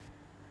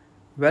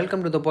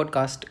Welcome to the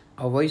podcast,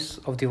 A Voice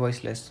of the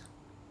Voiceless.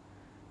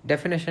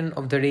 Definition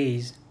of the day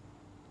is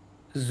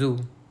zoo,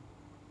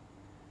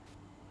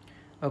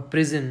 a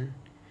prison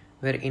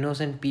where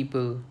innocent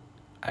people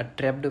are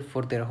trapped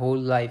for their whole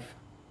life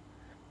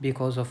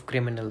because of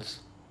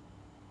criminals.